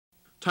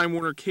Time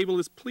Warner Cable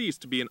is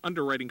pleased to be an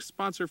underwriting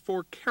sponsor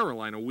for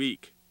Carolina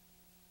Week.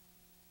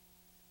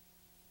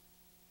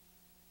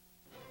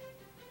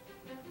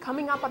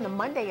 Coming up on the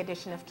Monday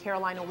edition of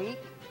Carolina Week,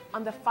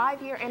 on the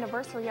 5-year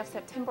anniversary of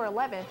September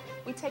 11th,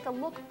 we take a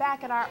look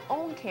back at our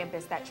own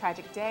campus that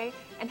tragic day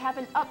and have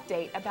an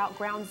update about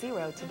Ground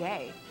Zero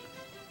today.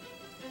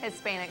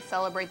 Hispanics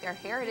celebrate their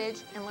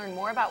heritage and learn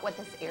more about what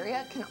this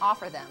area can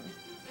offer them.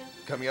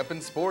 Coming up in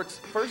sports,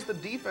 first the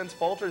defense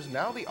falters,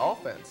 now the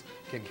offense.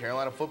 Can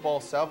Carolina football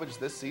salvage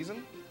this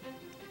season?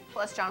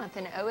 Plus,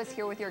 Jonathan O is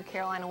here with your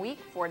Carolina Week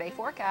 4-day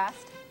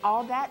forecast.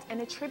 All that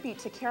and a tribute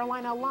to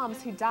Carolina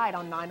alums who died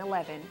on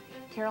 9/11.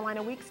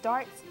 Carolina Week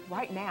starts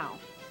right now.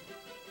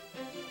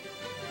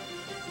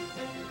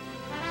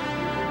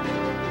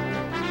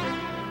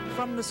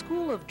 From the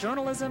School of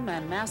Journalism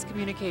and Mass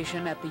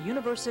Communication at the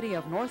University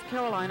of North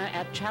Carolina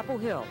at Chapel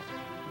Hill,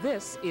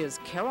 this is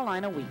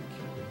Carolina Week.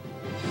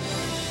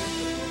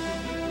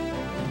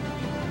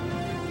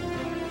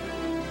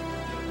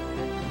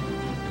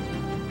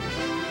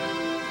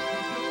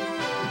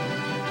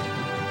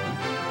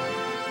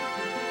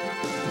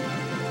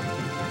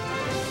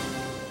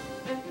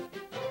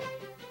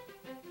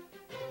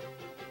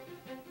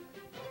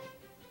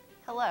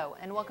 Hello,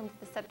 and welcome to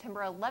the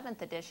September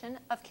 11th edition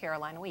of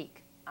Carolina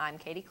Week. I'm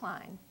Katie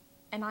Klein.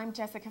 And I'm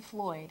Jessica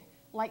Floyd.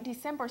 Like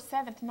December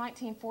 7th,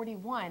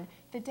 1941,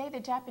 the day the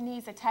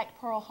Japanese attacked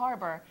Pearl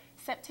Harbor,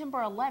 September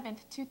 11th,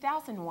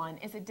 2001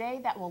 is a day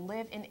that will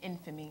live in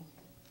infamy.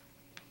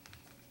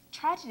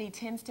 Tragedy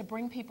tends to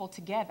bring people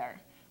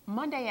together.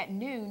 Monday at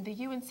noon,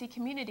 the UNC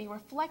community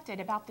reflected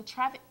about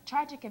the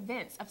tragic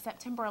events of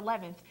September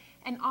 11th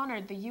and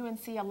honored the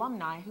UNC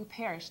alumni who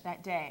perished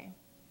that day.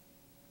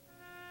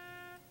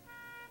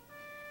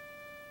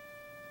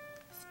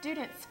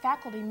 Students,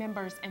 faculty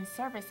members, and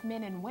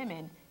servicemen and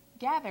women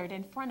gathered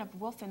in front of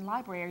Wilson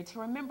Library to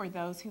remember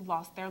those who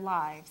lost their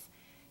lives.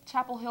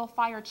 Chapel Hill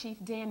Fire Chief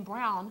Dan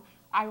Brown,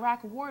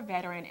 Iraq War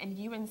veteran, and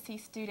UNC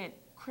student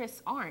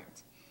Chris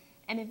Arndt,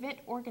 and event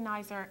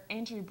organizer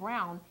Andrew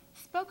Brown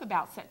spoke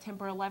about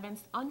September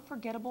 11th's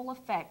unforgettable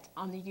effect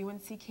on the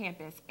UNC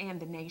campus and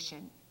the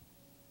nation.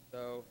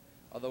 So,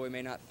 although we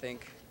may not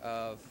think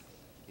of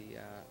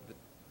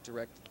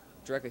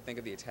directly think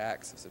of the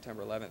attacks of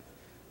September 11th,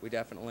 we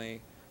definitely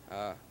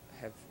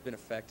have been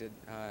affected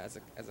as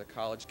a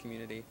college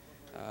community.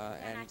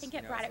 And I think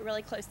it brought it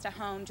really close to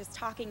home, just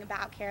talking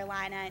about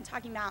Carolina and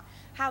talking about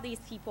how these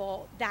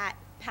people that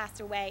passed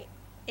away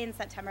in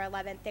September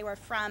 11th, they were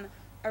from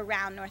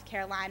around North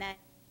Carolina.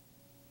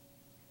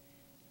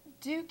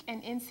 Duke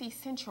and NC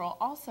Central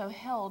also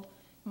held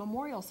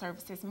memorial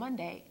services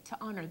Monday to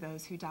honor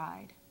those who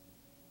died.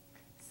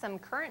 Some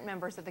current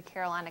members of the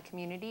Carolina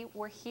community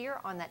were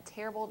here on that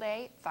terrible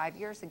day 5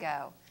 years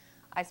ago.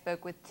 I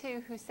spoke with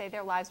two who say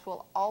their lives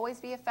will always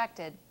be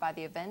affected by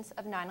the events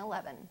of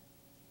 9/11.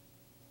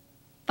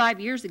 5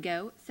 years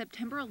ago,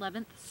 September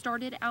 11th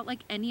started out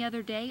like any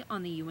other day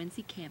on the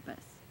UNC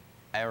campus.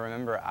 I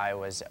remember I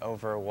was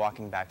over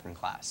walking back from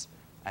class.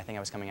 I think I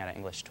was coming out of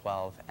English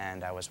 12,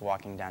 and I was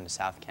walking down to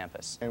South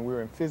Campus. And we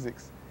were in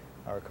physics,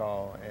 I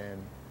recall,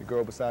 and the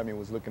girl beside me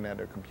was looking at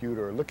her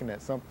computer or looking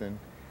at something,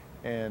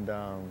 and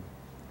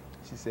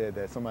she said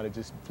that somebody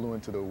just flew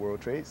into the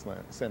World Trade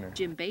Center.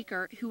 Jim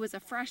Baker, who was a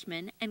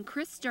freshman, and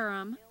Chris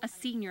Durham, a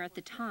senior at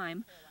the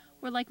time,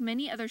 were like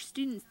many other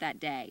students that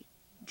day,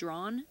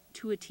 drawn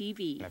to a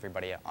TV.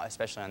 Everybody,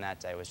 especially on that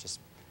day, was just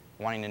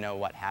wanting to know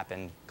what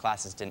happened.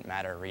 Classes didn't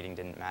matter, reading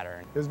didn't matter.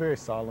 It was very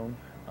solemn.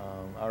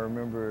 I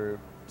remember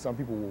some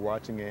people were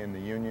watching it in the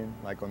Union,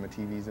 like on the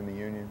TVs in the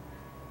Union,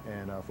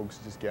 and folks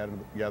just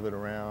gathered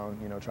around,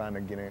 you know, trying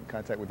to get in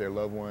contact with their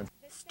loved ones.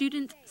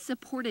 Students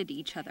supported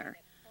each other.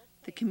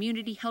 The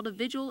community held a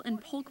vigil in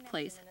Polk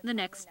Place the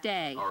next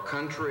day. Our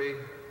country,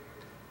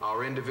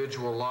 our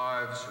individual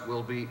lives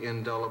will be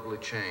indelibly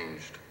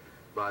changed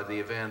by the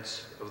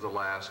events of the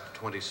last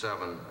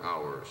 27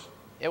 hours.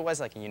 It was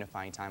like a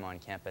unifying time on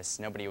campus.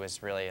 Nobody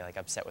was really like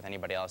upset with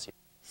anybody else.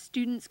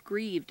 Students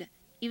grieved,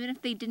 even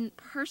if they didn't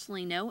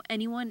personally know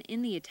anyone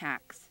in the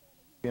attacks.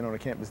 Being on a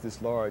campus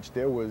this large,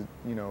 there were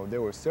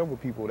several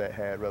people that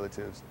had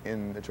relatives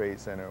in the Trade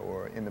Center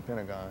or in the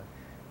Pentagon,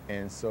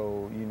 and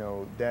so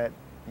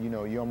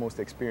you almost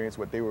experience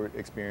what they were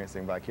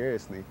experiencing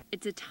vicariously.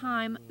 It's a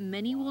time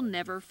many will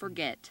never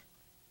forget.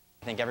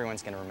 I think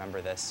everyone's going to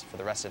remember this for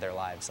the rest of their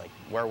lives. Like,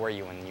 where were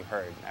you when you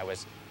heard? I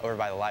was over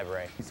by the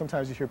library.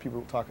 Sometimes you hear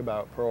people talk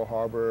about Pearl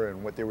Harbor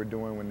and what they were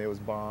doing when they was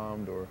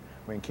bombed or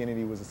when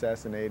Kennedy was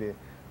assassinated.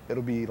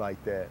 It'll be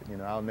like that. You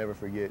know, I'll never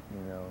forget,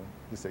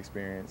 this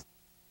experience.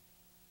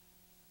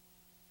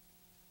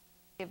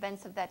 The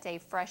events of that day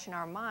fresh in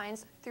our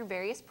minds through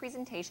various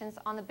presentations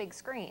on the big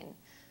screen.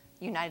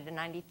 United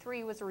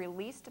 93 was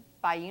released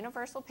by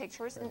Universal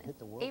Pictures in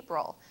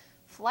April.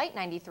 Flight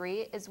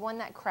 93 is one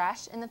that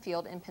crashed in the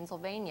field in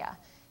Pennsylvania.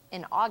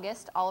 In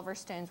August, Oliver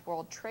Stone's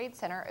World Trade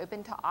Center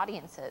opened to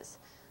audiences.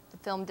 The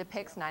film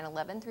depicts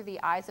 9/11 through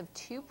the eyes of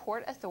two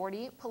Port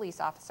Authority police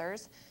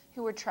officers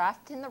who were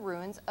trapped in the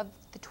ruins of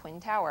the Twin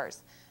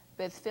Towers.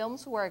 Both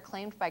films were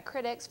acclaimed by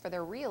critics for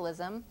their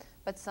realism,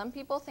 but some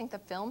people think the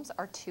films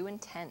are too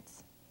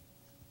intense.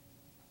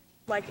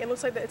 Like, it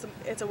looks like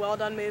it's a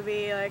well-done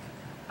movie. Like,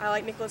 I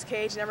like Nicolas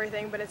Cage and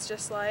everything, but it's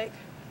just like,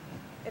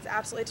 it's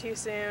absolutely too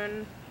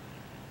soon.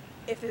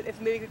 If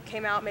the movie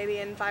came out maybe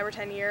in 5 or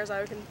 10 years,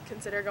 I would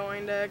consider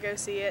going to go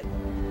see it.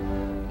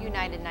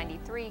 United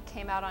 93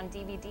 came out on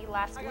DVD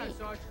last week.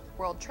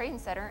 World Trade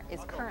Center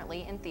is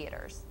currently in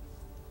theaters.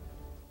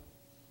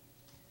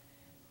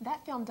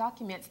 That film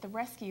documents the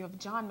rescue of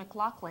John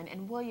McLaughlin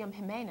and William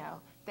Jimeno,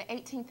 the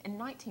 18th and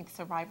 19th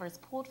survivors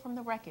pulled from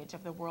the wreckage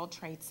of the World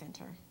Trade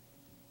Center.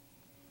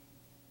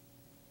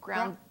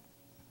 Ground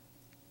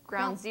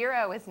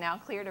Zero is now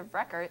cleared of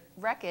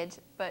wreckage,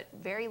 but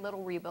very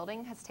little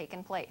rebuilding has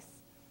taken place.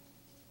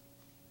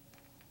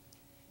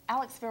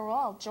 Alex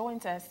Farrell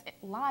joins us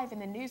live in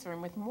the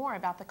newsroom with more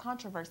about the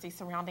controversy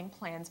surrounding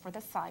plans for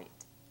the site.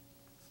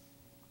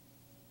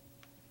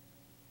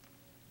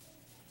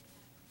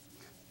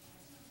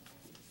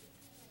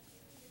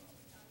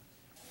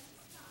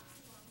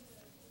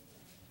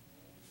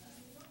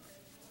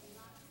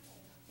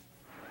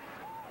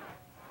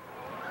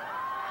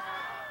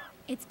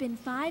 It's been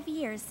 5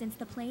 years since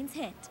the planes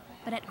hit,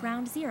 but at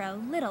Ground Zero,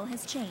 little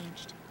has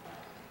changed.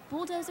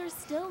 Bulldozers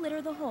still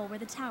litter the hole where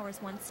the towers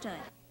once stood.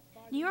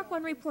 New York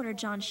One reporter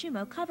John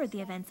Shumo covered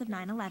the events of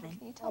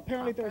 9/11.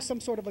 Apparently there's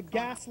some sort of a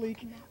gas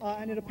leak,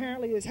 and it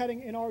apparently is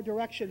heading in our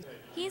direction.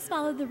 He's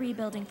followed the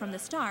rebuilding from the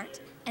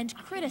start and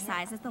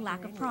criticizes the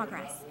lack of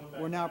progress.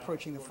 We're now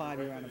approaching the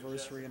 5-year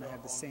anniversary, and I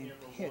have the same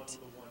pit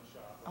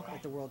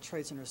at the World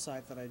Trade Center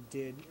site that I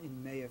did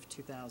in May of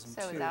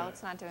 2002. So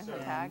Alex not doing her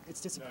tag?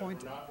 It's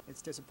disappointing.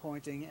 It's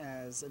disappointing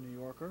as a New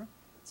Yorker.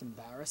 It's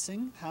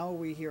embarrassing. How are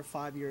we here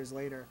 5 years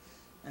later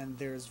and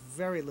there's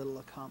very little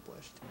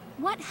accomplished?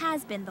 What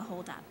has been the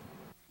holdup?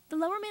 The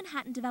Lower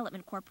Manhattan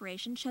Development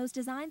Corporation chose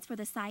designs for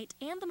the site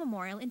and the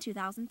memorial in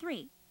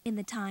 2003. In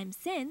the time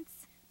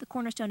since, the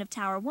cornerstone of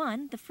Tower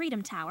 1, the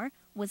Freedom Tower,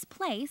 was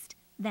placed,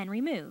 then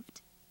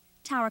removed.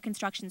 Tower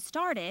construction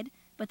started,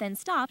 but then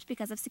stopped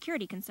because of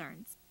security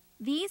concerns.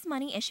 These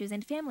money issues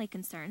and family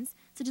concerns,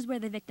 such as where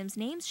the victims'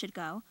 names should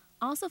go,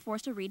 also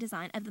forced a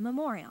redesign of the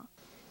memorial.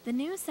 The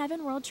new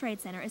 7 World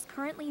Trade Center is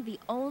currently the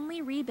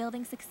only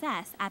rebuilding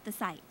success at the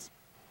site.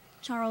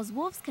 Charles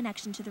Wolf's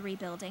connection to the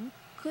rebuilding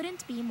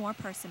couldn't be more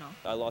personal.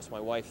 I lost my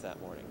wife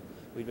that morning.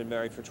 We'd been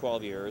married for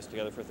 12 years,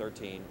 together for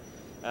 13,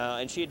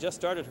 and she had just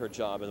started her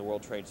job in the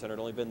World Trade Center. Had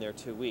only been there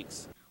 2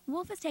 weeks.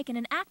 Wolf has taken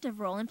an active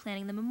role in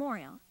planning the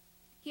memorial.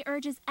 He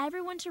urges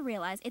everyone to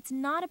realize it's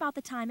not about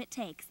the time it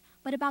takes,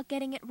 but about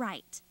getting it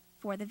right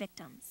for the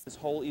victims. This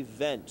whole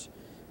event,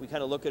 we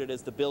kind of look at it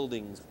as the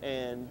buildings,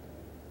 and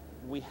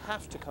we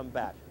have to come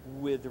back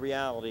with the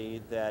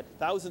reality that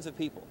thousands of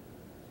people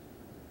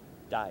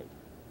died.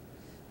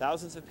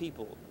 Thousands of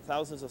people,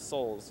 thousands of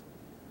souls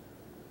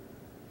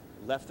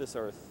left this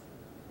earth,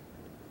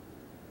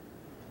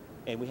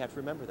 and we have to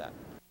remember that.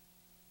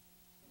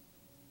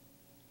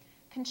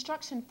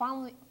 Construction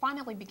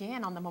finally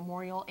began on the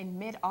memorial in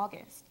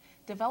mid-August.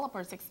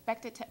 Developers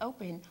expect it to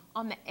open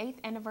on the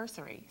 8th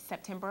anniversary,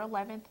 September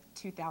 11th,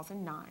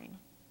 2009.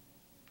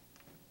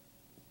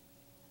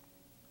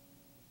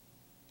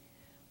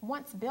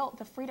 Once built,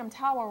 the Freedom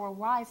Tower will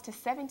rise to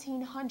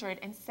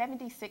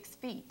 1,776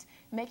 feet,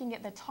 making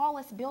it the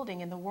tallest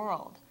building in the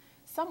world.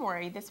 Some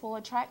worry this will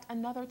attract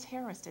another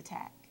terrorist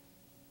attack.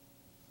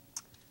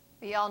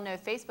 We all know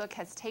Facebook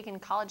has taken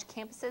college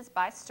campuses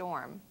by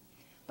storm.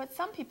 But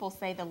some people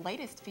say the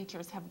latest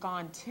features have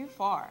gone too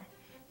far.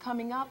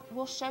 Coming up,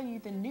 we'll show you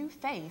the new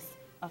face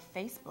of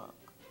Facebook.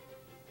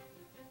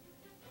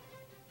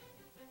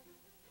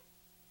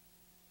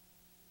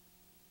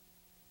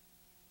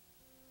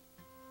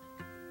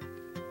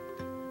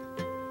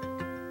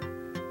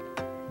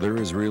 There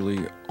is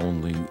really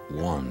only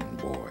one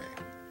boy.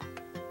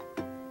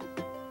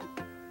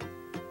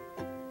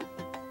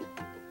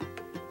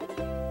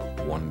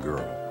 One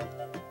girl.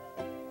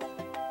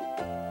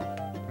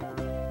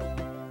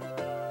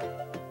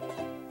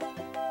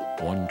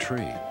 One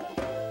tree.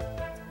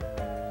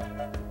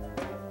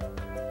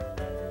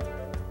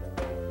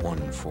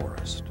 One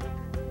forest.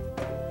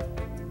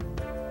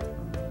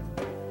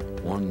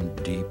 One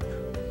deep,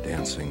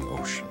 dancing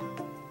ocean.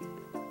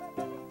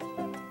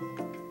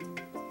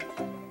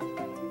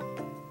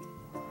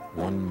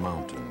 One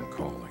mountain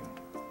calling.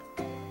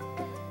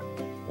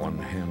 One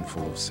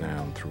handful of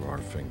sand through our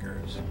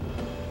fingers.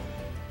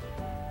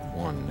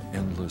 One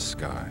endless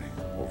sky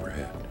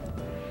overhead.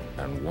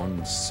 And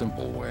one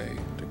simple way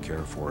to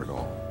care for it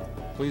all.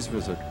 Please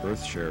visit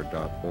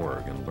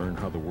earthshare.org and learn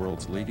how the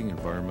world's leading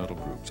environmental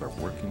groups are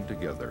working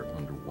together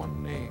under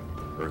one name,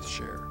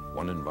 EarthShare,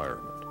 one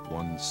environment,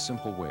 one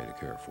simple way to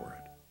care for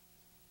it.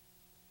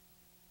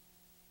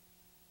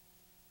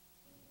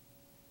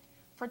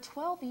 For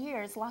 12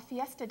 years, La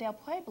Fiesta del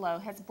Pueblo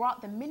has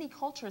brought the many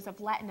cultures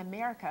of Latin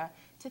America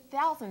to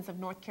thousands of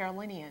North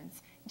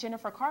Carolinians.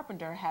 Jennifer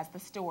Carpenter has the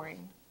story.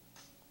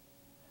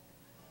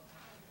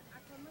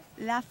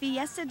 La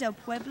Fiesta del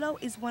Pueblo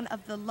is one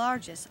of the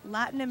largest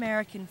Latin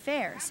American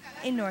fairs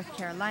in North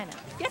Carolina.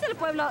 Fiesta del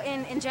Pueblo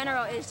in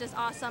general is just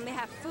awesome. They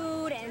have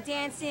food and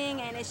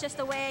dancing, and it's just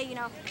a way, you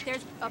know,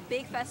 there's a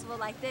big festival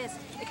like this.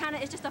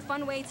 It's just a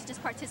fun way to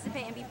just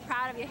participate and be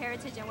proud of your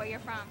heritage and where you're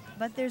from.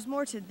 But there's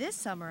more to this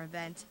summer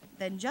event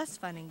than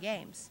just fun and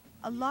games.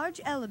 A large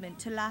element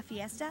to La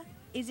Fiesta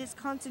is its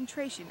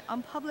concentration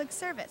on public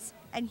service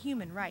and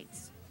human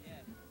rights.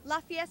 La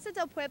Fiesta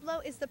del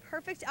Pueblo is the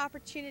perfect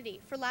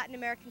opportunity for Latin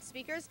American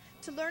speakers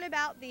to learn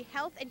about the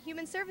health and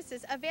human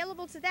services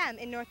available to them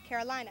in North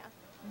Carolina.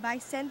 By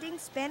sending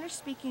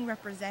Spanish-speaking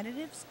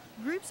representatives,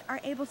 groups are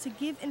able to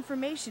give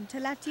information to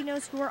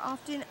Latinos who are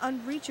often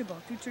unreachable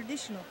through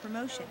traditional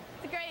promotion.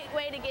 It's a great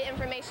way to get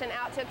information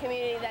out to a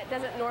community that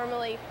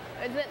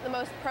isn't the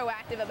most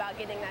proactive about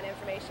getting that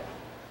information.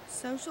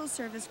 Social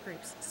service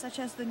groups, such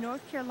as the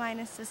North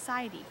Carolina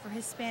Society for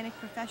Hispanic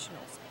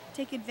Professionals,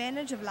 take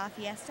advantage of La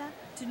Fiesta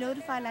to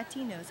notify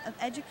Latinos of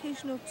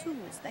educational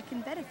tools that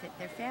can benefit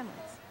their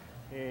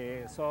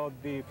families. So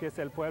the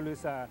Fiesta del Pueblo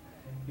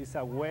is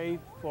a way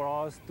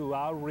for us to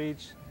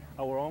outreach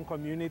our own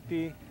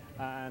community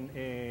and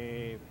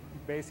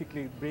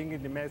basically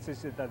bringing the message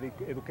that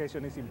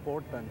education is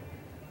important.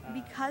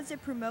 Because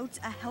it promotes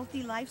a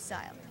healthy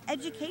lifestyle,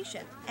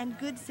 education, and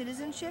good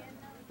citizenship,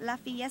 La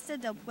Fiesta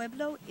del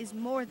Pueblo is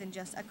more than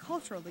just a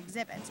cultural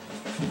exhibit.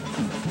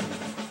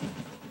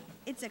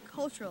 It's a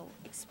cultural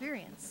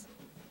experience.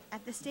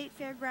 At the State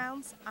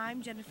Fairgrounds,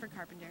 I'm Jennifer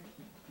Carpenter.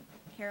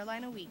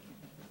 Carolina Week.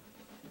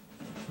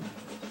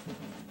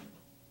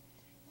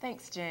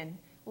 Thanks, Jen.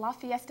 La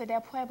Fiesta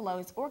del Pueblo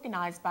is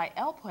organized by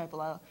El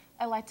Pueblo,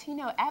 a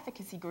Latino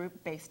advocacy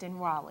group based in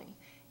Raleigh.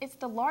 It's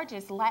the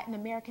largest Latin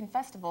American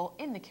festival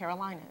in the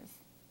Carolinas.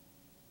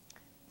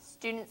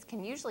 Students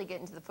can usually get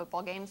into the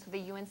football games with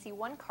a UNC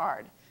One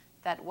card.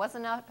 That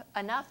wasn't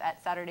enough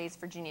at Saturday's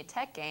Virginia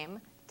Tech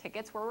game.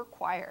 Tickets were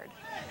required.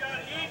 You got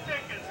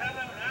e-tickets, have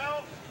them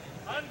out,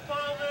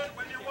 unfolded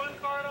with your One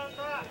card on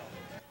top.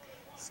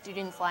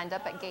 Students lined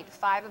up at Gate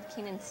 5 of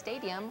Kenan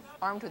Stadium,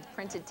 armed with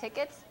printed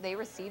tickets they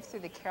received through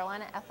the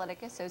Carolina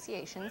Athletic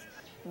Association's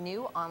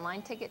new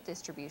online ticket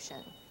distribution.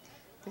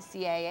 The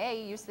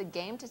CAA used the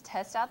game to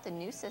test out the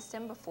new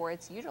system before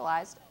it's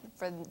utilized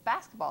for the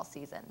basketball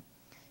season.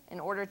 In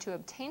order to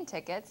obtain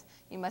tickets,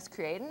 you must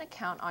create an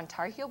account on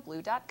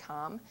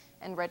TarHeelBlue.com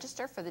and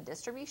register for the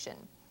distribution.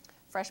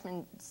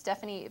 Freshman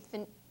Stephanie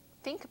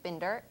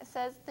Finkbinder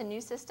says the new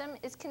system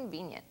is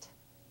convenient.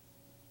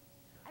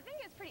 I think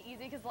it's pretty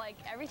easy because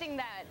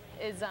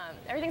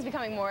everything's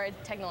becoming more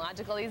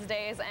technological these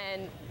days,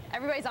 and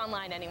everybody's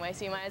online anyway,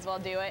 so you might as well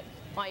do it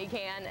while you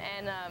can.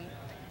 And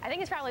I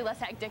think it's probably less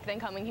hectic than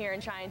coming here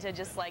and trying to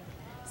just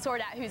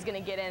sort out who's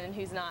going to get in and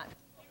who's not.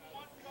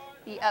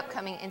 The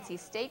upcoming NC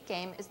State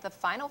game is the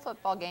final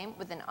football game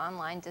with an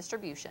online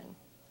distribution.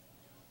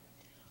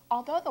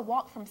 Although the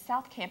walk from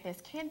South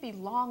Campus can be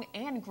long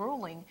and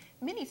grueling,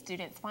 many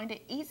students find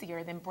it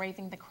easier than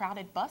braving the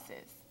crowded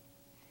buses.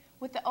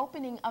 With the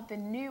opening of the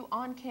new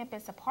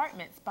on-campus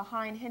apartments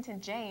behind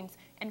Hinton James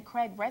and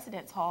Craig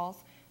residence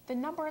halls, the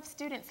number of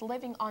students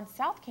living on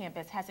South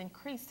Campus has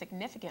increased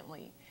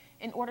significantly.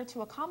 In order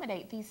to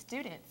accommodate these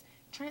students,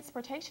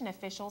 transportation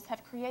officials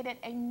have created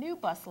a new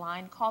bus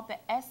line called the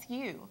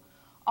SU.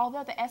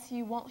 Although the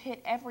SU won't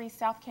hit every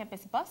South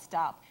Campus bus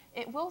stop,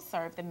 it will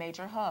serve the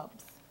major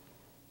hubs.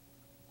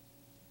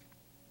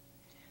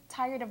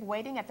 Tired of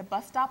waiting at the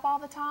bus stop all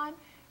the time?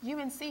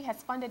 UNC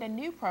has funded a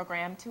new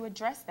program to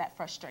address that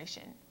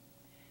frustration.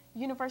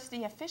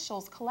 University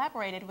officials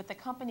collaborated with a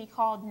company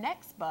called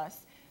NextBus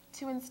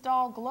to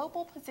install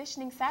global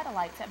positioning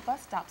satellites at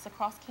bus stops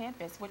across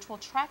campus, which will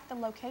track the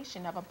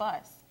location of a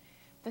bus.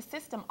 The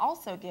system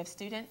also gives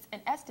students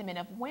an estimate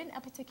of when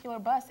a particular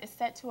bus is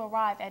set to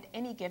arrive at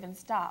any given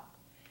stop.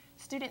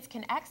 Students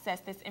can access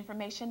this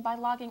information by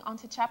logging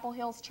onto Chapel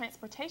Hill's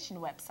transportation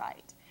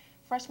website.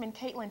 Freshman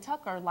Caitlin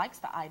Tucker likes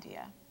the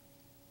idea.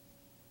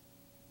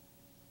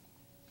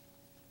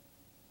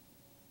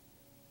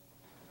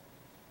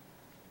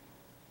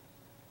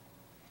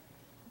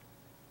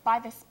 By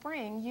the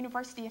spring,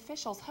 university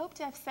officials hope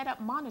to have set up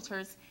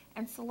monitors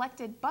and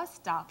selected bus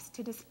stops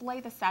to display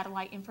the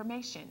satellite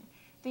information.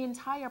 The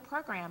entire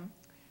program.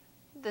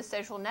 The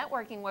social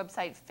networking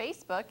website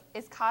Facebook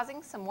is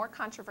causing some more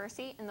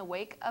controversy in the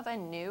wake of a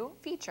new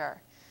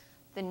feature.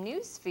 The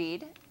news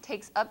feed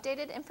takes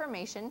updated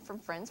information from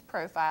friends'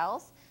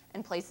 profiles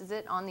and places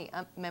it on the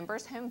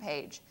members'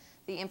 homepage.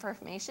 The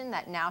information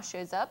that now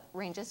shows up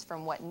ranges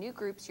from what new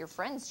groups your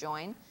friends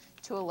join,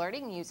 to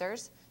alerting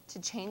users, to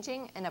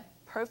changing in a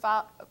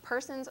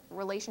person's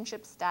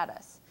relationship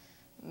status.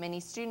 Many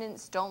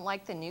students don't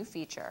like the new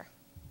feature.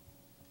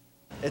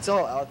 It's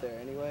all out there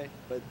anyway,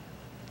 but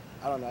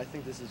I don't know, I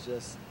think this is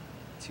just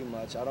too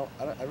much.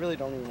 I really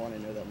don't even want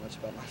to know that much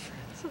about my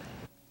friends.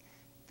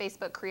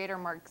 Facebook creator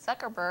Mark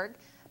Zuckerberg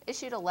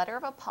issued a letter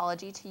of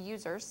apology to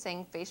users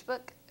saying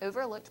Facebook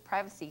overlooked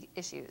privacy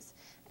issues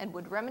and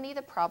would remedy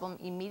the problem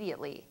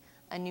immediately.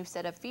 A new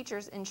set of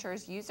features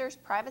ensures users'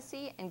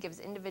 privacy and gives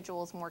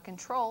individuals more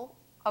control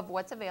of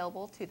what's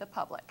available to the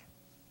public.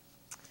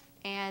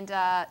 And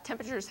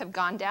temperatures have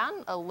gone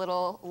down a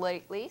little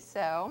lately,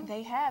 so.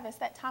 They have. It's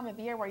that time of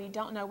year where you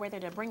don't know whether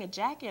to bring a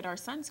jacket or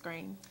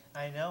sunscreen.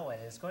 I know,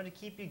 and it's going to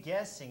keep you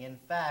guessing. In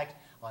fact,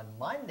 on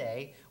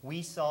Monday,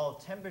 we saw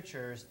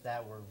temperatures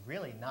that were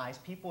really nice.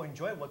 People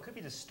enjoyed what could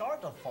be the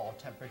start of fall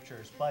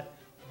temperatures, but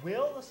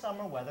will the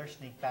summer weather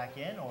sneak back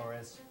in, or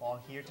is fall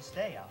here to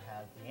stay? I'll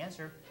have the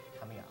answer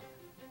coming up.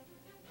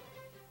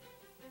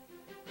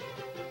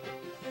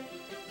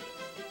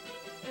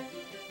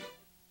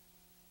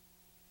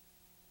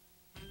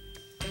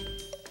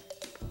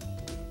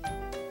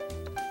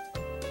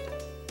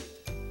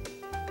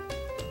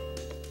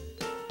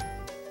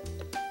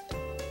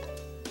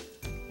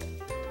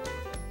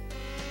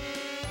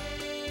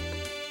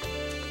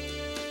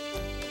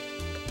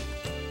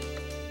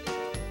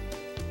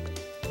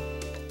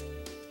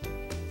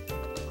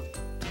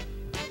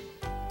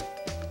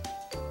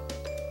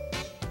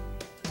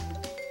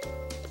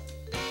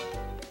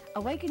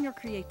 Awaken your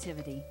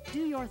creativity.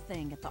 Do your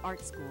thing at the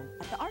Art School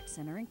at the Art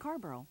Center in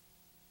Carrboro.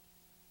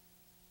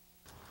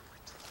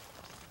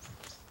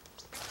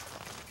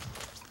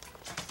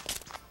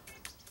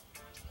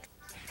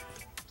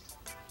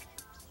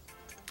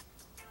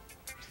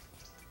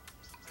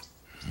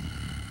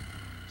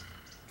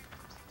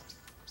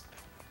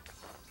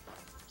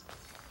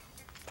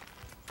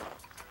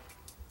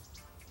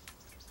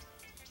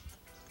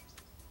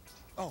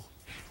 Oh,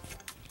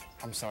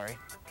 I'm sorry.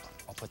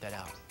 I'll put that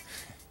out.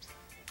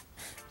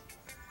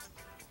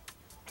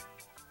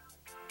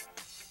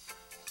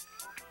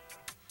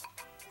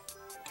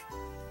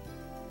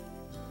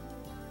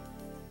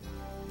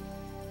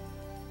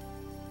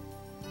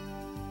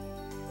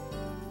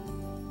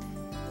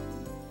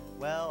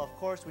 Well, of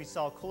course, we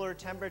saw cooler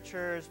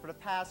temperatures for the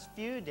past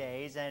few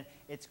days, and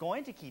it's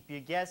going to keep you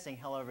guessing.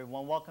 Hello,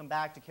 everyone. Welcome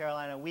back to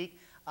Carolina Week.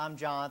 I'm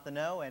Jonathan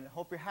O, and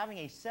hope you're having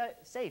a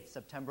safe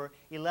September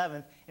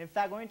 11th. In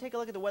fact, we're going to take a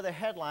look at the weather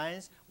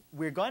headlines.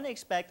 We're going to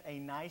expect a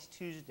nice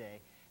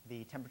Tuesday.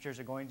 The temperatures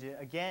are going to,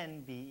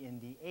 again, be in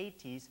the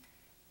 80s.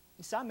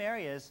 Some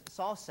areas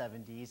saw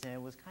 70s, and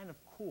it was kind of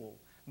cool.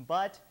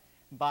 But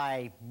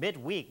by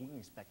midweek, we can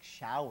expect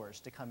showers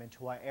to come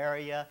into our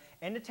area.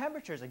 And the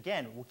temperatures,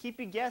 again, will keep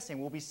you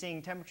guessing. We'll be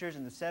seeing temperatures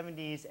in the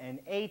 70s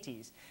and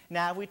 80s.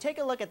 Now, if we take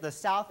a look at the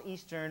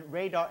southeastern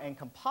radar and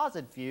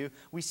composite view,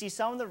 we see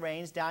some of the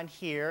rains down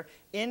here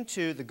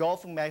into the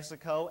Gulf of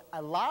Mexico.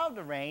 A lot of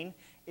the rain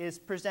is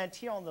present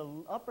here on the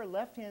upper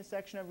left-hand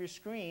section of your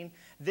screen.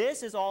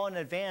 This is all in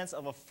advance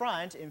of a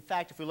front. In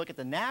fact, if we look at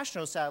the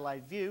national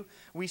satellite view,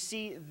 we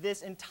see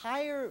this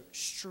entire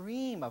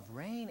stream of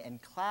rain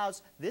and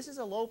clouds. This is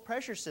a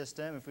low-pressure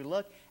system. If we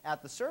look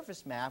at the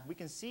surface map, we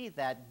can see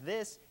that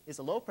this is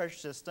a low-pressure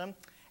system,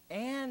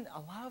 and a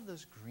lot of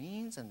those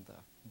greens and the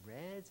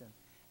reds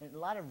and a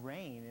lot of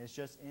rain is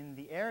just in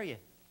the area.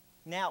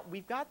 Now,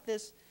 we've got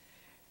this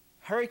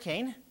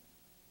hurricane,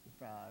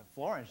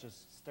 Florence,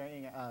 just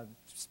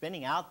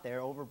spinning out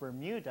there over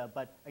Bermuda,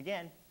 but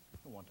again, it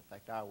won't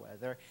affect our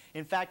weather.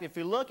 In fact, if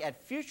we look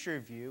at future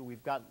view,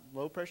 we've got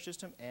low pressure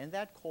system and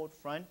that cold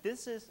front.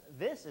 This is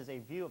a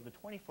view of the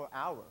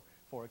 24-hour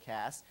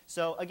forecast.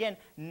 So again,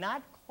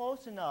 not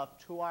close enough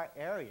to our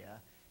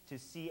area to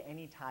see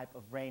any type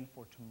of rain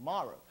for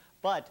tomorrow.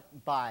 But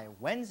by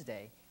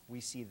Wednesday, we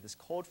see this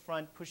cold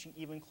front pushing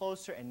even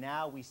closer, and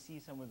now we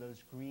see some of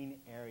those green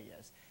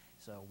areas.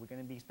 So we're going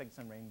to be expecting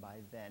some rain by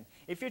then.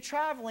 If you're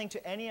traveling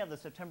to any of the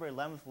September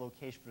 11th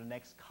location for the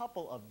next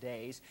couple of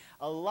days,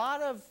 a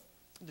lot of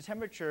the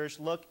temperatures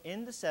look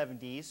in the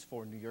 70s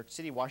for New York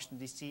City, Washington,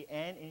 D.C.,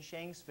 and in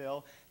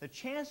Shanksville. The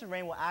chance of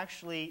rain will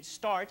actually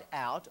start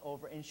out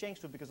over in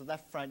Shanksville because of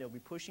that front. It will be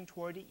pushing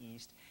toward the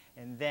east.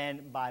 And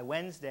then by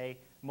Wednesday,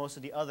 most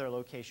of the other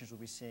locations will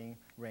be seeing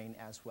rain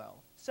as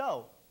well.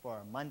 So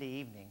for Monday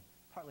evening,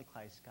 partly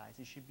cloudy skies.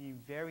 It should be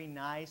very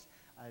nice.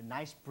 A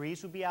nice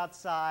breeze will be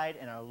outside,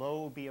 and our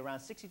low will be around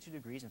 62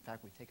 degrees. In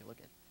fact, we take a look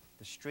at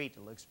the street.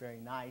 It looks very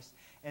nice.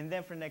 And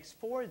then for the next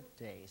 4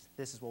 days,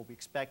 this is what we'll be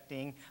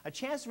expecting. A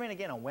chance to rain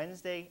again on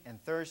Wednesday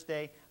and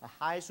Thursday. The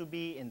highs will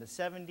be in the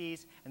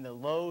 70s, and the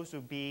lows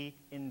will be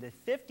in the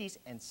 50s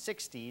and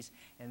 60s.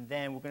 And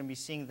then we're going to be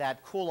seeing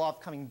that cool off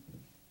coming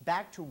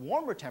back to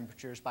warmer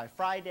temperatures by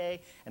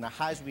Friday, and our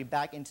highs will be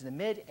back into the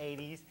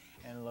mid-80s,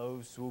 and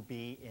lows will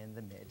be in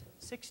the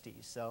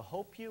mid-60s. So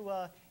hope you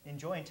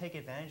enjoy and take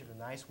advantage of the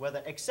nice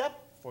weather,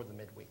 except for the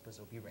midweek, because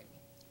it'll be rainy.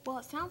 Well,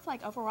 it sounds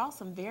like overall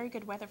some very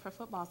good weather for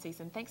football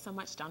season. Thanks so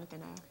much,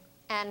 Jonathan O.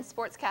 And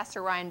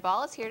sportscaster Ryan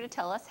Ball is here to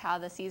tell us how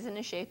the season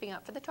is shaping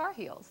up for the Tar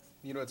Heels.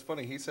 You know, it's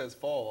funny, he says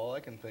fall. All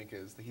I can think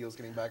is the Heels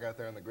getting back out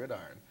there on the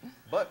gridiron.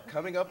 But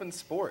coming up in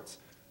sports,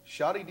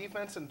 shoddy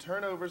defense and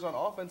turnovers on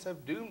offense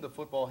have doomed the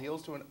football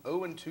Heels to an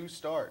 0-2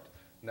 start.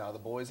 Now the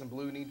boys in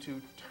blue need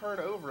to turn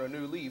over a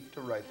new leaf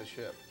to right the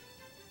ship.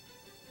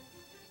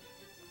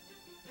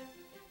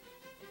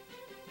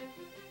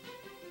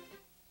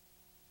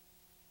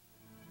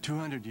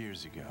 "200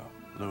 years ago,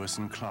 Lewis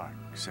and Clark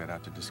set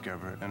out to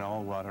discover an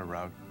all-water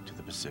route to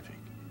the Pacific.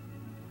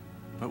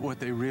 But what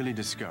they really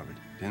discovered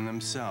in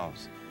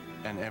themselves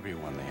and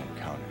everyone they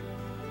encountered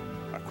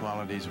are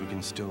qualities we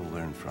can still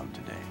learn from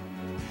today.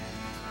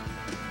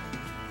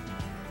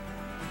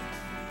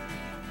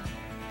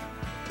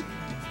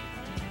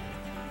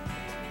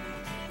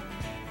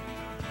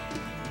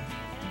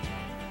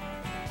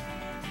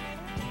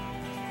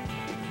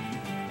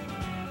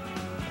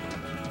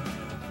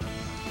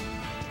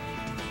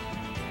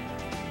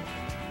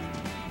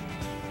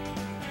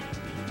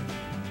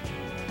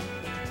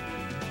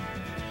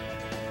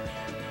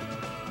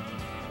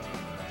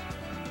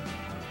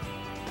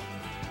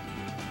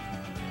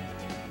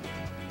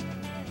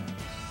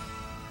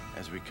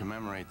 As we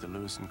commemorate the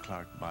Lewis and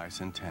Clark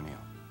Bicentennial,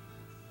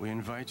 we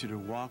invite you to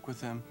walk with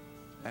them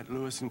at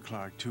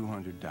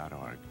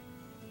lewisandclark200.org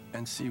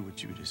and see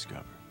what you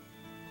discover,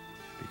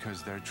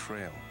 because their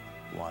trail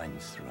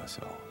winds through us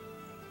all.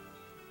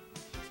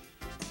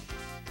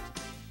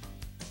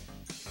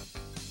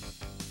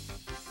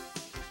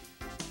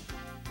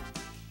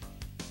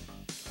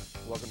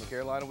 Welcome to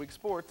Carolina Week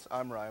Sports.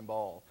 I'm Ryan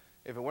Ball.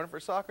 If it weren't for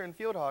soccer and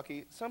field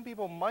hockey, some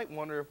people might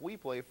wonder if we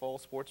play fall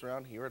sports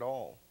around here at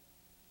all.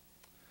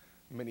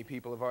 Many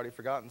people have already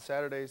forgotten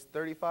Saturday's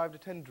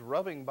 35-10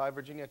 drubbing by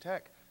Virginia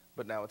Tech,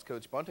 but now it's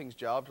Coach Bunting's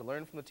job to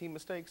learn from the team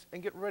mistakes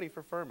and get ready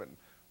for Furman.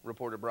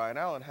 Reporter Brian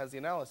Allen has the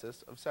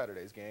analysis of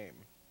Saturday's game.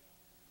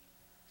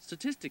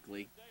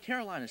 Statistically,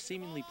 Carolina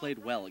seemingly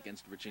played well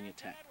against Virginia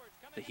Tech.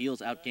 The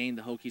Heels outgained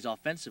the Hokies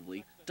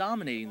offensively,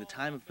 dominating the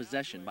time of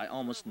possession by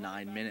almost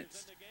 9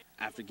 minutes.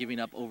 After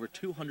giving up over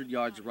 200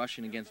 yards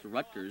rushing against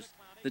Rutgers,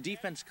 the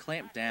defense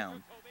clamped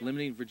down,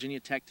 limiting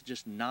Virginia Tech to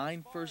just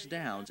 9 first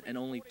downs and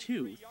only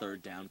 2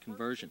 third-down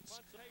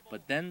conversions.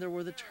 But then there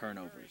were the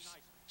turnovers.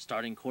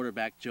 Starting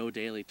quarterback Joe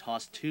Daly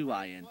tossed 2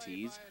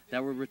 INTs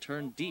that were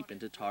returned deep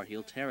into Tar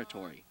Heel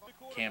territory.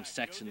 Cam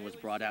Sexton was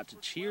brought out to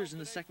cheers in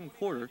the second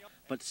quarter,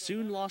 but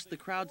soon lost the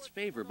crowd's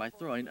favor by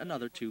throwing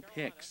another 2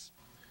 picks.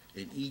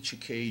 In each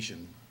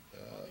occasion,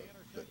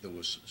 there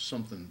was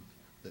something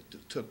that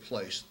took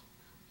place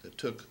that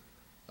took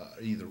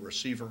either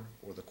receiver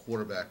or the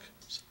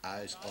quarterback's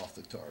eyes off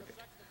the target,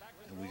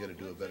 and we got to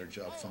do a better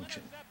job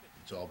functioning.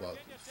 It's all about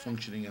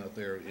functioning out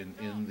there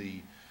in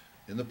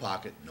the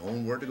pocket,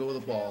 knowing where to go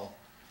with the ball,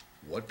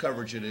 what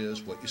coverage it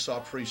is, what you saw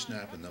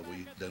pre-snap, and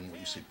then what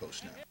you see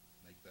post-snap.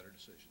 Make better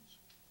decisions,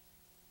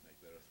 make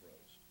better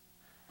throws.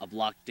 A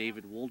blocked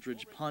David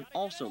Wooldridge punt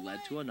also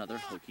led to another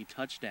Hokie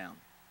touchdown.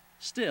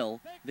 Still,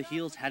 the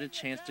Heels had a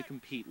chance to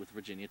compete with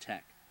Virginia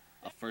Tech.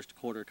 A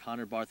first-quarter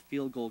Connor Barth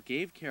field goal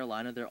gave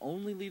Carolina their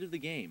only lead of the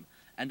game,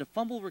 and a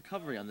fumble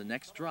recovery on the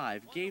next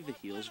drive gave the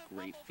Heels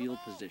great field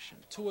position.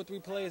 2 or 3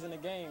 plays in the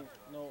game,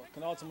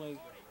 can ultimately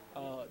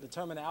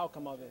determine the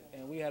outcome of it,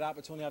 and we had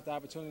opportunity after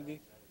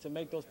opportunity to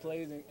make those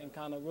plays and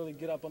kind of really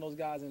get up on those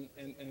guys, and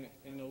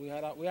we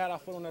had our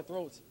foot on their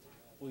throats.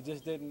 We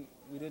just didn't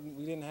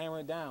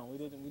hammer it down. We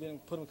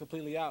didn't put them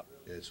completely out.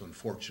 It's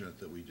unfortunate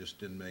that we just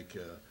didn't make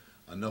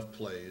enough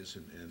plays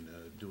and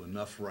do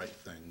enough right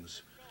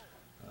things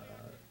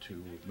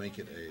to make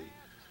it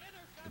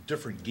a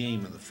different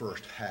game in the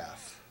first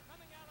half.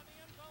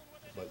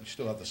 But we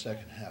still have the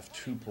second half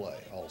to play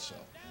also.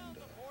 And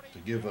to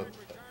give up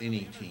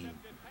any team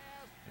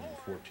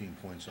 14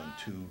 points on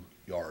 2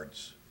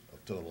 yards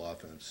of total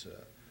offense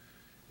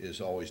is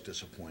always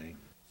disappointing.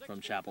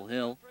 From Chapel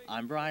Hill,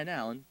 I'm Brian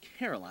Allen,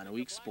 Carolina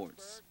Week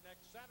Sports.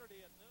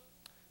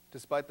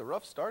 Despite the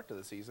rough start to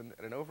the season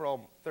and an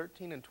overall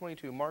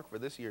 13-22 mark for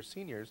this year's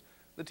seniors,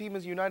 the team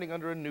is uniting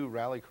under a new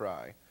rally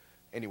cry.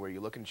 Anywhere you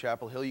look in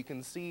Chapel Hill, you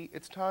can see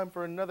it's time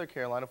for another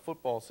Carolina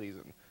football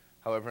season.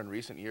 However, in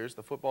recent years,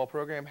 the football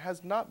program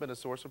has not been a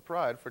source of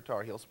pride for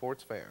Tar Heel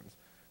sports fans.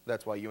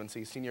 That's why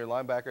UNC senior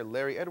linebacker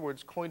Larry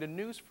Edwards coined a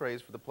news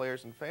phrase for the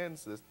players and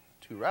fans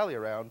to rally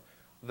around,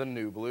 the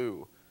New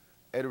Blue.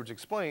 Edwards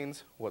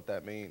explains what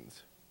that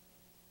means.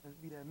 Let's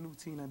be that new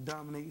team that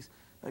dominates,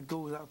 that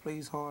goes out,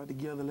 plays hard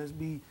together. Let's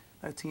be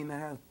that team that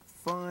has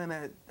fun,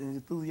 that is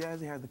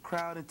enthusiastic, has the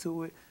crowd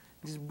into it,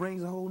 just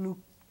brings a whole new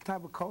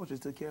type of culture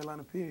to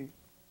Carolina, period.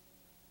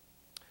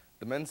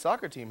 The men's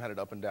soccer team had an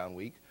up-and-down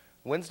week.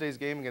 Wednesday's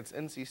game against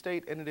NC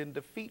State ended in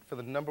defeat for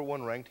the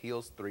 #1 ranked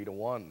Heels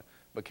 3-1,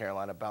 but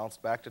Carolina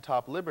bounced back to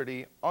top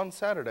Liberty on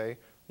Saturday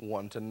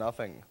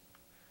 1-0.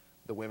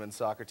 The women's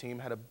soccer team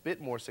had a bit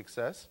more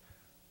success,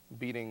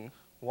 beating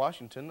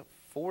Washington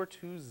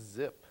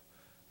 4-0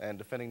 and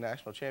defending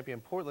national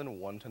champion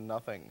Portland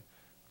 1-0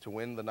 to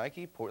win the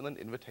Nike Portland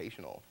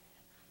Invitational.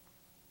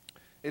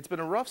 It's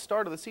been a rough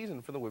start of the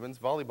season for the women's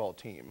volleyball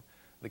team.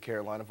 The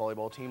Carolina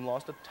volleyball team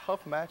lost a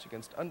tough match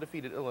against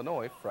undefeated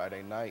Illinois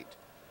Friday night.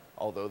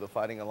 Although the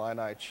Fighting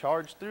Illini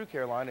charged through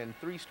Carolina in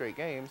 3 straight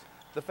games,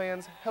 the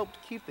fans helped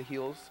the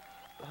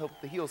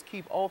Heels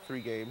keep all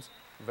 3 games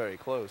very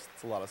close.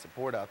 It's a lot of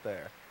support out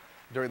there.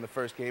 During the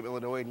first game,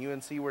 Illinois and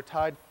UNC were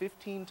tied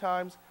 15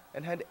 times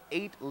and had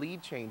 8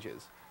 lead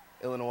changes.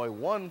 Illinois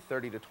won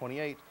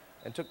 30-28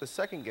 and took the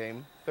second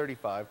game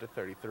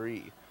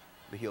 35-33.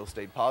 The Heels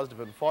stayed positive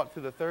and fought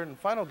through the third and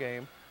final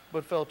game,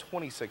 but fell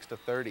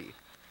 26-30.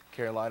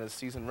 Carolina's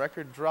season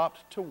record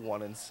dropped to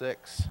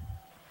 1-6.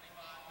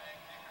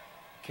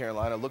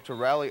 Carolina looked to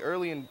rally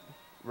early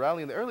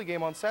rally in the early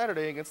game on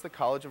Saturday against the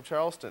College of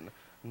Charleston.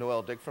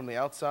 Noel Dick from the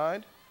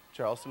outside.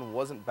 Charleston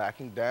wasn't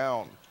backing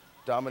down,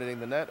 dominating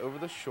the net over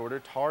the shorter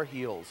Tar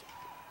Heels.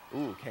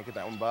 Ooh, can't get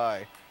that one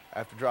by.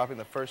 After dropping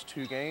the first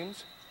 2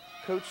 games,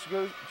 Coach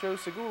Joe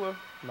Segula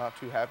not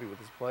too happy with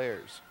his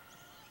players.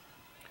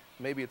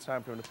 Maybe it's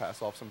time for him to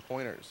pass off some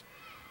pointers.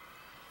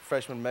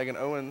 Freshman Megan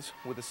Owens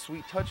with a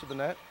sweet touch of the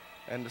net,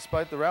 and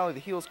despite the rally, the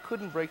Heels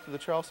couldn't break through the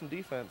Charleston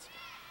defense.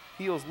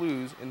 Heels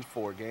lose in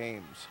 4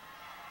 games.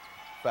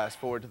 Fast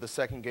forward to the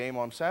second game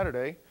on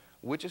Saturday,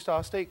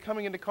 Wichita State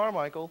coming into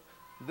Carmichael.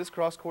 This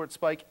cross-court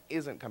spike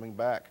isn't coming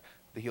back.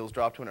 The Heels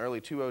dropped to an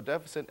early 2-0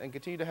 deficit and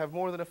continue to have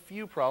more than a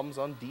few problems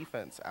on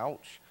defense.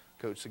 Ouch.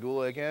 Coach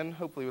Segula again,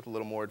 hopefully with a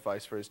little more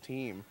advice for his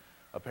team.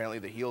 Apparently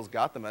the Heels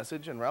got the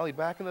message and rallied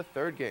back in the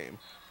third game.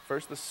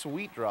 First the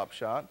sweet drop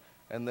shot,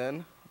 and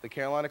then the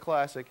Carolina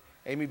Classic,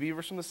 Amy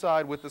Beavers from the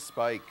side with the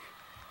spike.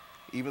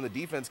 Even the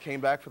defense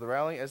came back for the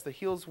rally as the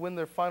Heels win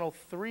their final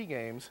 3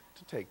 games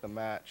to take the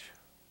match.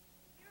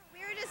 We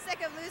were just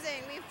sick of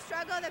losing. We've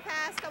struggled the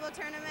past couple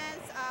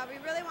tournaments. We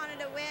really wanted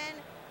to win,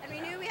 and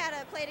we knew we had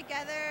to play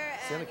together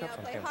and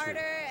play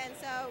harder, and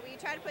so we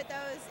tried to put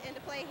those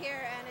into play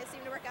here, and it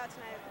seemed to work out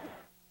tonight.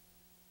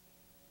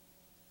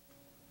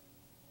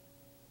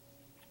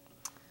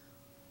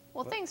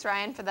 Well, thanks,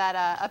 Ryan, for that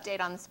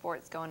update on the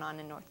sports going on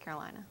in North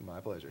Carolina. My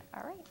pleasure.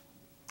 All right.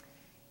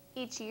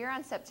 Each year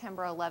on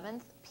September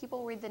 11th,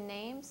 people read the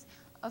names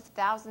of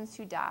thousands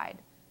who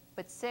died,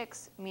 but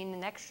 6 mean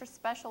an extra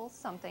special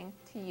something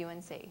to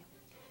UNC.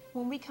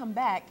 When we come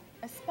back,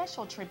 a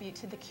special tribute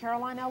to the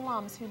Carolina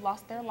alums who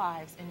lost their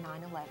lives in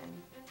 9/11.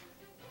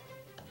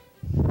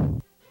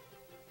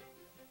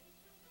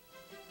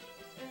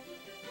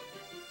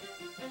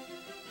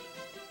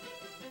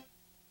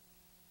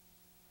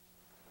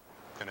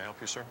 Can I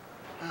help you, sir?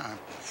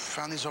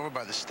 Found these over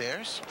by the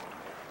stairs.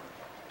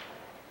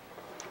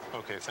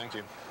 Okay, thank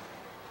you.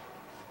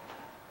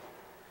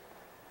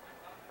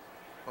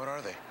 What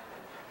are they?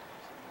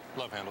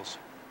 Love handles.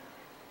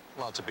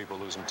 Lots of people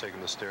lose them taking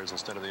the stairs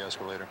instead of the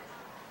escalator.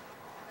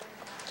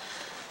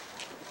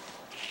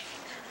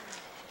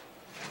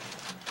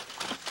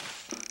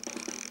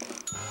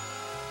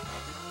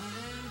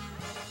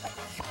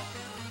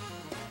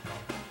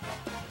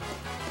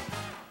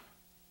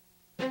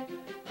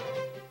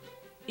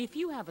 If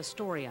you have a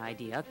story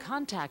idea,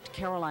 contact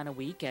Carolina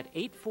Week at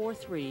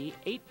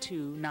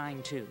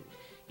 843-8292.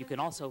 You can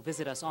also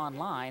visit us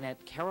online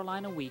at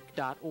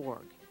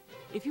carolinaweek.org.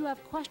 If you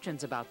have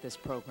questions about this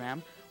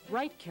program,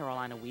 write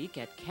Carolina Week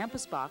at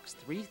Campus Box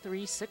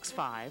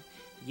 3365,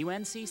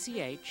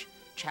 UNCCH,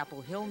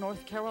 Chapel Hill,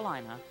 North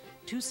Carolina,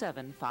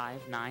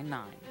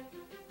 27599.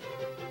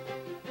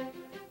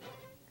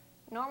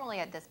 Normally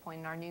at this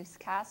point in our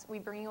newscast, we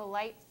bring you a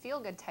light,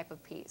 feel-good type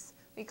of piece.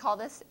 We call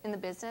this, in the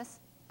business,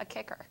 a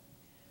kicker.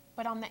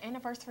 But on the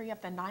anniversary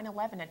of the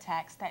 9/11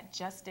 attacks, that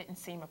just didn't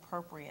seem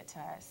appropriate to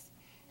us.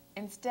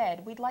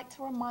 Instead, we'd like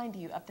to remind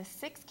you of the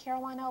 6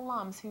 Carolina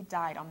alums who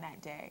died on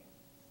that day.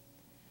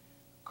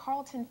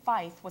 Carlton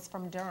Fife was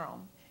from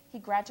Durham. He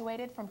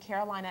graduated from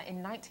Carolina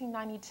in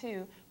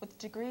 1992 with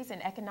degrees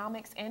in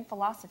economics and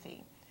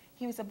philosophy.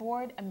 He was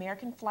aboard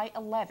American Flight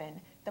 11,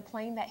 the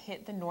plane that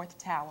hit the North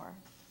Tower.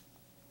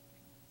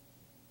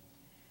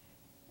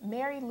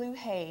 Mary Lou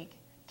Haig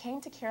came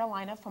to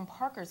Carolina from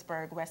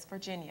Parkersburg, West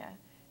Virginia.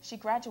 She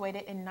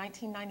graduated in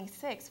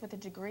 1996 with a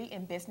degree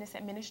in business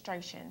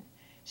administration.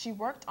 She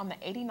worked on the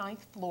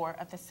 89th floor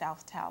of the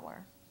South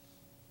Tower.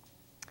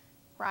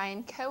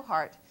 Ryan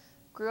Cohart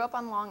grew up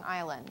on Long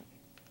Island.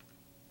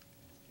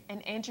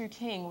 And Andrew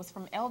King was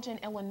from Elgin,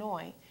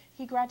 Illinois.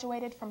 He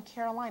graduated from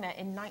Carolina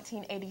in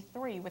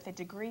 1983 with a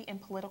degree in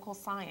political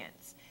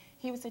science.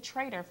 He was a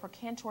trader for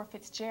Cantor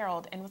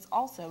Fitzgerald and was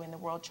also in the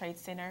World Trade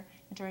Center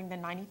during the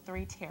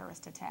 '93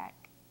 terrorist attack.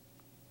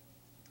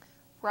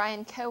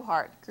 Ryan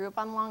Cohart grew up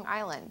on Long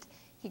Island.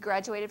 He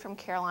graduated from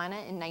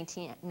Carolina in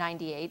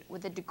 1998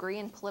 with a degree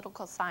in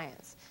political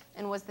science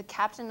and was the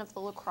captain of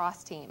the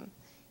lacrosse team.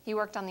 He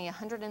worked on the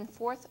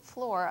 104th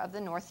floor of the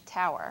North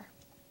Tower.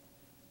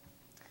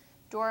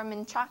 Dora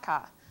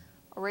Menchaca,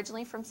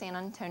 originally from San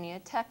Antonio,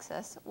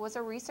 Texas, was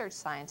a research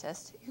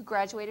scientist who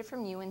graduated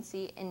from UNC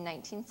in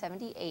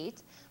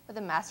 1978 with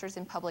a master's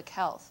in public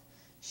health.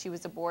 She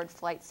was aboard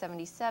Flight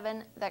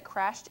 77 that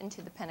crashed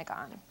into the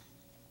Pentagon.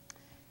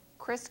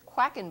 Chris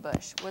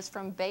Quackenbush was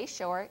from Bay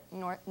Shore,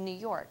 New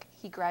York.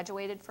 He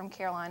graduated from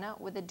Carolina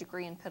with a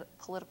degree in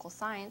political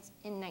science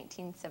in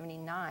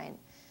 1979.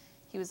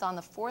 He was on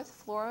the 4th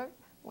floor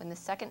when the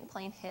second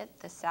plane hit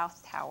the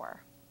South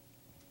Tower.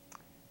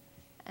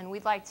 And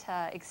we'd like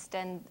to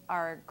extend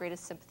our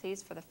greatest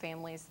sympathies for the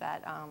families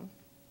that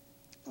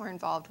were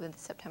involved with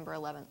September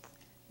 11th.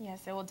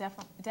 Yes, it will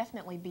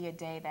definitely be a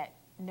day that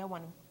no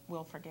one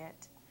will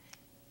forget.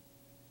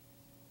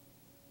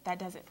 That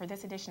does it for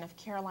this edition of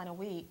Carolina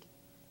Week.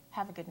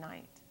 Have a good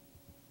night.